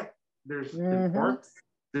notice that? There's in parks,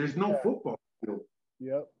 there's no football field.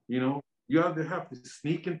 Yep. You either have to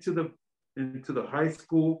sneak into the high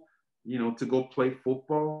school, to go play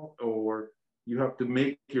football, or you have to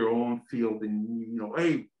make your own field. And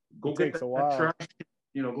hey, go get that trash.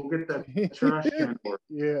 Go get that trash can.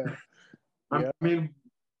 Yeah. I mean,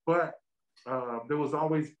 but there was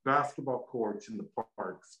always basketball courts in the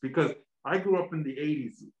parks, because I grew up in the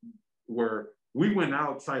 80s where we went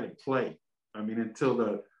outside and play. I mean, until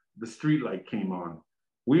the street light came on.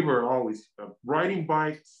 We were always riding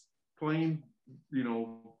bikes, playing,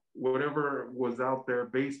 whatever was out there,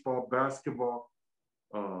 baseball, basketball,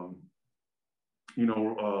 of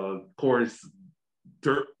course,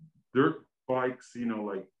 dirt bikes,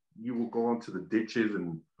 like you will go onto the ditches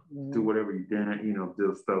and do whatever you did,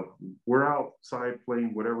 do stuff. We're outside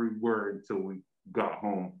playing whatever we were until we got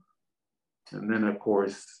home. And then, of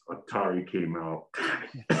course, Atari came out.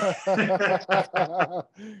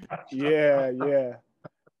 Yeah.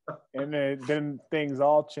 And then things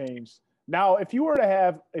all changed. Now, if you were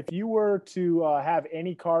to have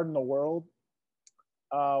any card in the world,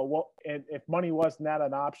 and if money was not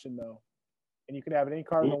an option though, and you could have any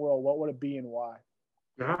card in the world, what would it be and why?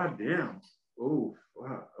 God damn. Oh,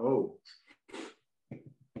 wow. Oh.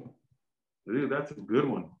 Dude, that's a good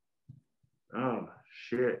one. Oh,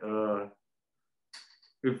 shit.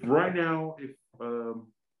 If money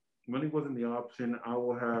wasn't the option, I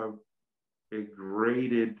will have a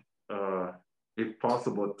graded, if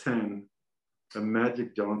possible, 10, a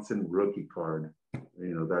Magic Johnson rookie card.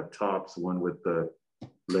 That Topps one with the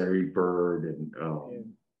Larry Bird and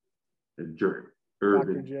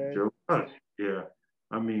Irvin Joe. Yeah.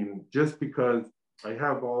 I mean, just because I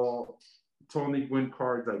have all Tony Gwynn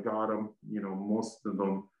cards, I got them, most of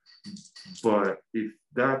them. But if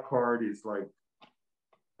that card is like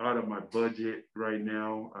out of my budget right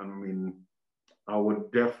now, I mean, I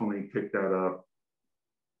would definitely pick that up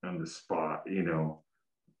on the spot.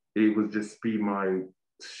 It would just be my,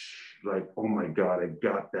 like, oh my God, I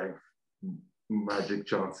got that Magic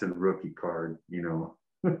Johnson rookie card.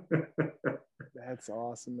 That's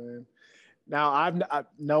awesome, man. Now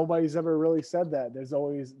nobody's ever really said that. They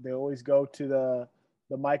always go to the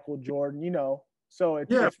Michael Jordan, So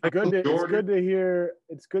it's good to hear.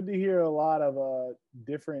 It's good to hear a lot of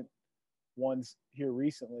different ones here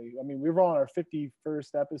recently. I mean, we were on our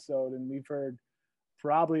 51st episode, and we've heard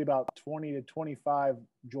probably about 20 to 25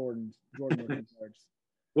 Jordan cards.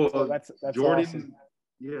 Well, so that's Jordan. Awesome.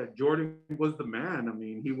 Yeah, Jordan was the man. I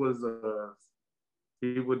mean, he would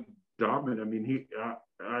dominate. I mean,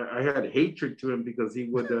 I had hatred to him because he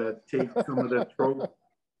would take some of the trophies.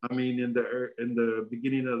 I mean, in the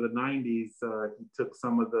beginning of the 90s, he took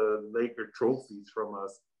some of the Laker trophies from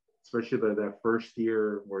us, especially that first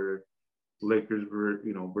year where Lakers were,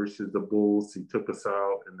 versus the Bulls. He took us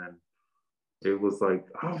out, and then it was like,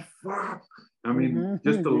 oh fuck. I mean,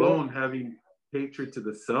 just alone having hatred to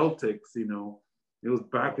the Celtics, it was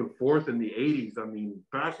back and forth in the 80s. I mean,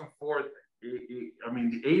 back and forth. I mean,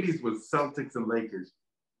 the 80s was Celtics and Lakers.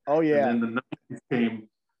 Oh yeah. And then the 90s came.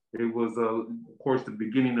 It was, of course, the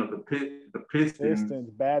beginning of the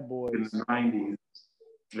Pistons, bad boys in the 90s,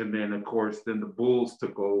 and then of course, then the Bulls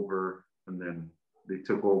took over, and then they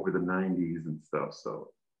took over the 90s and stuff.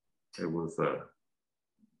 So it was,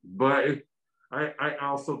 but I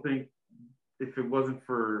also think if it wasn't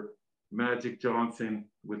for Magic Johnson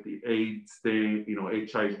with the AIDS thing,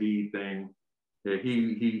 HIV thing, yeah,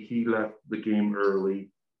 he left the game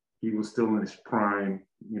early. He was still in his prime.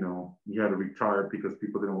 He had to retire because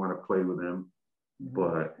people didn't want to play with him.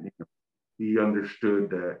 But he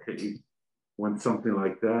understood that, hey, when something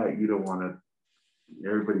like that, you don't want to.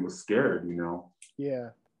 Everybody was scared,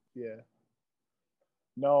 Yeah.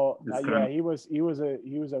 No, he was a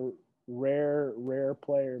rare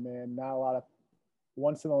player, man. Not a lot of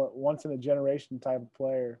once in a generation type of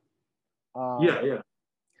player. Yeah.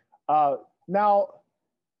 Now,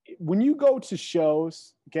 when you go to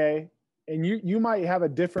shows, okay, and you might have a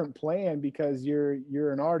different plan because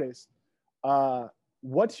you're an artist.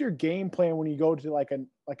 What's your game plan when you go to like a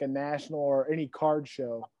national or any card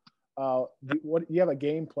show? What you have a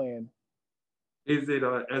game plan? Is it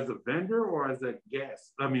as a vendor or as a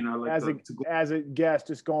guest? I mean, I like as a guest,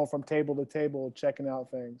 just going from table to table, checking out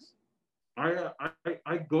things. I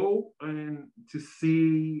go and to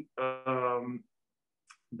see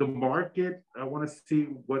the market. I want to see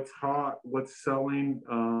what's hot, what's selling.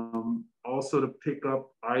 Also to pick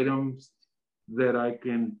up items that I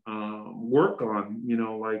can work on. You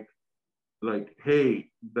know, like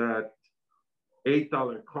hey, that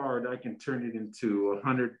 $8 card, I can turn it into a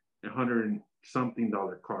hundred and something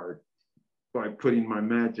dollar card by putting my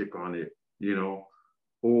magic on it. You know,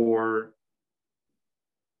 or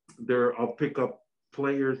I'll pick up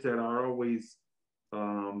players that are always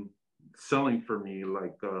selling for me,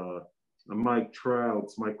 like Mike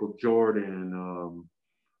Trout, Michael Jordan,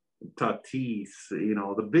 Tatis, you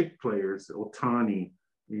know, the big players, Otani,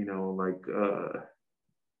 you know, like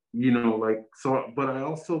so. But I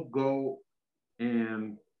also go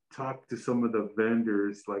and talk to some of the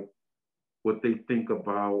vendors, like what they think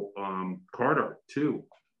about card art too.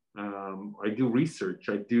 I do research.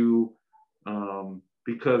 I do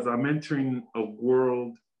because I'm entering a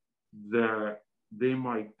world that they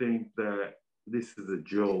might think that this is a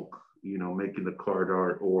joke, you know, making the card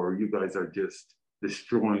art, or you guys are just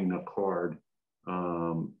destroying the card.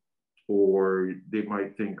 Or they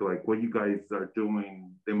might think like what you guys are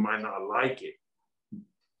doing, they might not like it.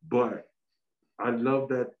 But I love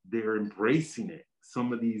that they're embracing it.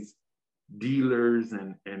 Some of these dealers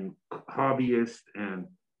and hobbyists and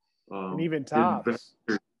even Topps.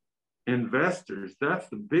 Investors, that's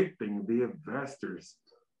the big thing. The investors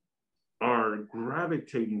are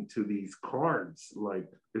gravitating to these cards, like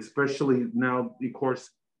especially now, of course,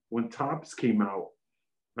 when Topps came out.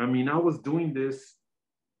 I mean, I was doing this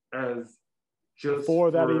as just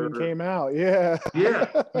before that even came out. Yeah.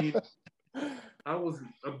 Yeah. I mean, I was,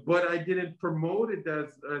 but I didn't promote it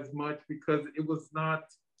as much because it was not.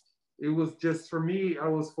 It was just for me. I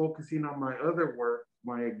was focusing on my other work,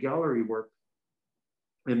 my gallery work,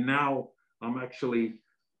 and now I'm actually.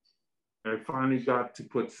 I finally got to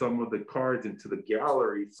put some of the cards into the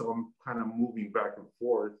gallery, so I'm kind of moving back and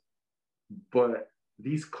forth. But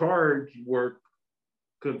these cards were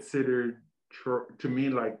considered to me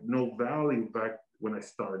like no value back when I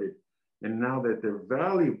started, and now that they're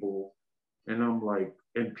valuable, and I'm like,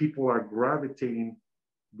 and people are gravitating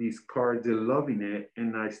these cards, they're loving it,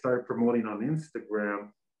 and I started promoting on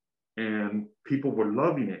Instagram, and people were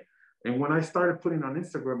loving it. And when I started putting on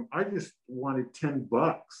Instagram, I just wanted $10.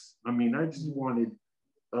 I mean, I just wanted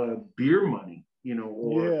beer money, you know,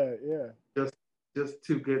 or just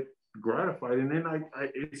to get gratified. And then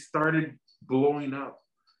it started blowing up,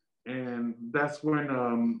 and that's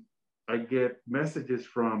when I get messages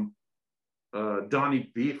from Donnie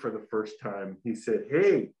B for the first time. He said,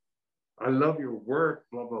 "Hey, I love your work,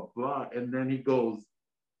 blah blah blah," and then he goes,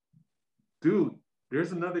 "Dude,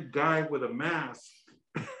 there's another guy with a mask."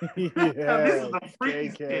 Yeah, this is the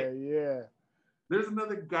freaky shit. Yeah. There's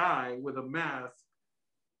another guy with a mask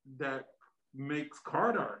that makes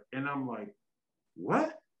card art. And I'm like,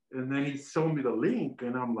 what? And then he showed me the link,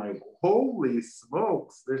 and I'm like, holy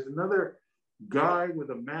smokes, there's another guy with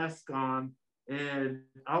a mask on. And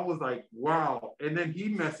I was like, wow. And then he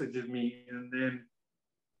messages me, and then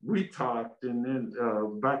we talked, and then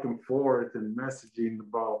back and forth and messaging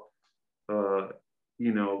about,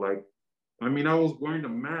 you know, like, I mean, I was wearing a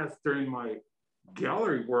mask during my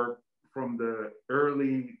gallery work from the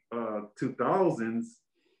early 2000s.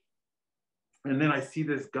 And then I see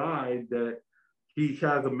this guy that he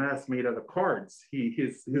has a mask made out of cards.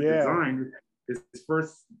 His design, his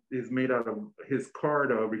first is made out of his card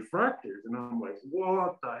refractors. And I'm like,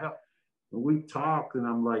 what the hell? And we talked, and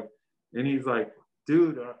I'm like, and he's like,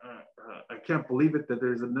 dude, I can't believe it that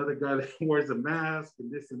there's another guy that wears a mask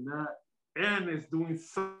and this and that, and is doing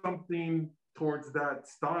something towards that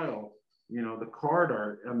style, you know, the card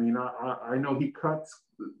art. I mean, I know he cuts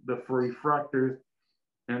the refractors,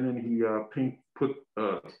 and then he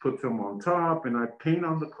puts them on top, and I paint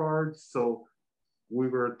on the cards. So we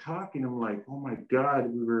were talking. I'm like, oh my god,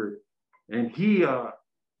 and he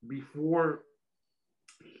before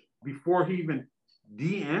he even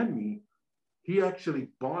DM'd me, he actually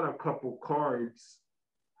bought a couple cards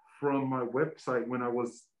from my website when I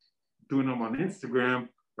was doing them on Instagram.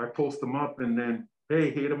 I post them up, and then, hey,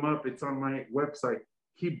 hit them up. It's on my website.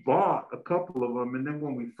 He bought a couple of them. And then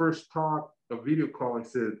when we first talked, a video call, I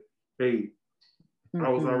said, hey, I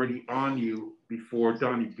was already on you before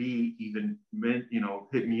Donnie B even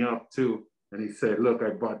hit me up too. And he said, look, I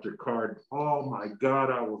bought your card. Oh my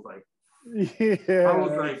God. I was like,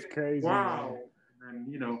 crazy, wow. Man.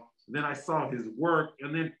 And, then I saw his work,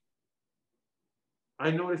 and then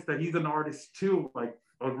I noticed that he's an artist too, like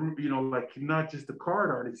not just a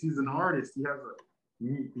card artist. He's an artist.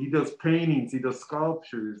 He does paintings, he does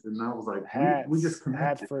sculptures, and I was like, hats, we just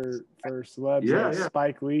connected. Hats for celebs, like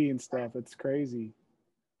Spike Lee and stuff. It's crazy.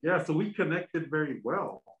 yeah, so we connected very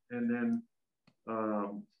well. And then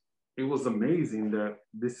it was amazing that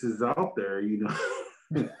this is out there, you know.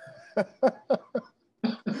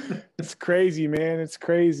 It's crazy, man. It's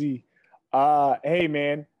crazy. Hey,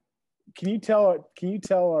 man, can you tell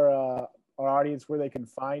our audience where they can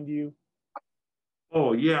find you?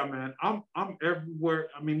 Oh yeah, man. I'm everywhere.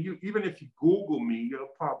 I mean, you even if you Google me, you'll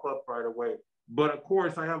pop up right away. But of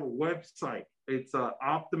course, I have a website. It's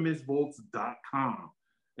optimusvolts.com.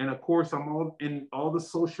 And of course, I'm all in all the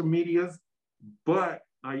social medias. But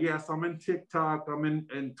yes, I'm in TikTok. I'm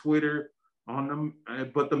in Twitter on them.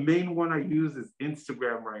 But the main one I use is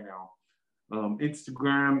Instagram right now.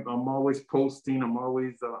 Instagram, I'm always posting. I'm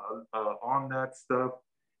always on that stuff.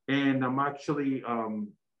 And I'm actually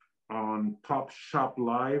on Pop Shop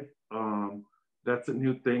Live. That's a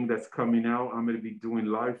new thing that's coming out. I'm going to be doing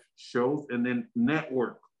live shows, and then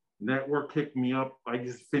Network hit me up. I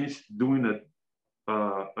just finished doing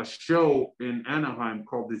a show in Anaheim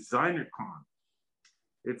called Designer Con.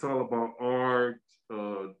 It's all about art,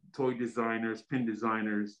 toy designers, pin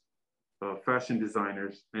designers, fashion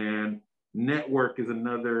designers, and Network is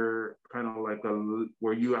another kind of like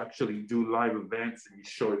where you actually do live events and you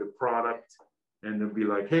show the product, and they'll be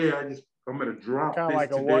like, "Hey, I'm gonna drop kind of this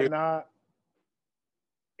like a today." Whatnot.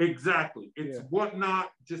 Exactly, it's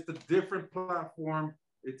Whatnot, just a different platform.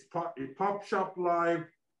 It's Pop Shop Live,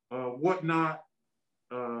 Whatnot,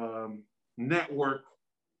 Network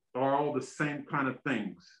are all the same kind of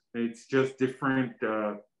things. It's just different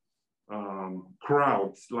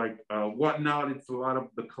crowds. Like Whatnot, it's a lot of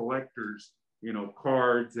the collectors, you know,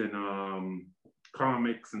 cards and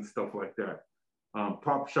comics and stuff like that.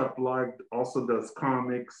 Pop Shop Live also does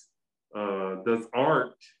comics, does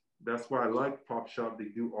art. That's why I like Pop Shop. They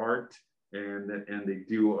do art and they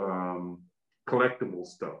do collectible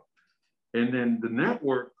stuff. And then the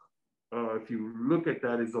network, if you look at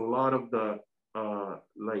that, is a lot of the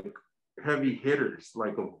like heavy hitters,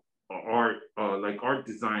 like art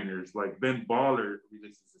designers, like Ben Baller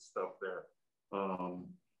releases his stuff there.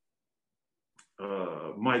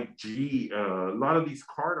 Mike G, a lot of these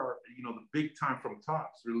card art, you know, the big time from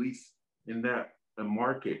Topps release in that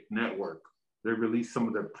market network. They release some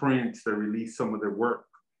of their prints, they release some of their work.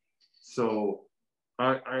 So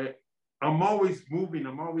I'm always moving,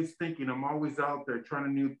 I'm always thinking, I'm always out there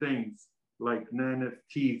trying new things like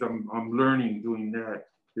NFTs. I'm learning doing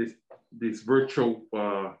that. This virtual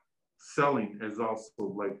selling is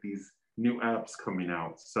also like these new apps coming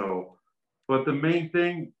out. So, but the main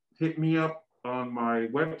thing, hit me up on my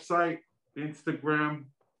website, Instagram,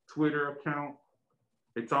 Twitter account.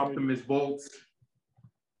 It's Optimus Volts.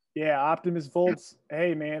 Yeah, Optimus Volts.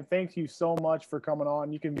 Hey, man, thank you so much for coming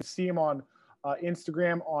on. You can see him on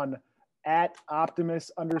Instagram on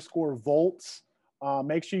 @Optimus_Volts.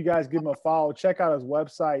 Make sure you guys give him a follow. Check out his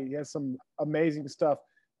website. He has some amazing stuff.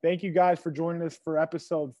 Thank you guys for joining us for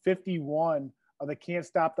episode 51 of the Can't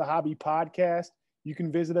Stop the Hobby podcast. You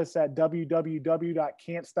can visit us at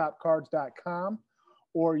www.can'tstopcards.com,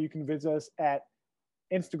 or you can visit us at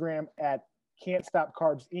Instagram at Can't Stop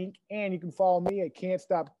Cards Inc. And you can follow me at Can't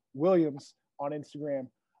Stop Williams on Instagram.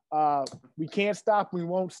 We can't stop. We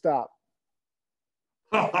won't stop.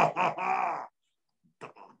 Dog,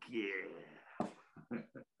 yeah.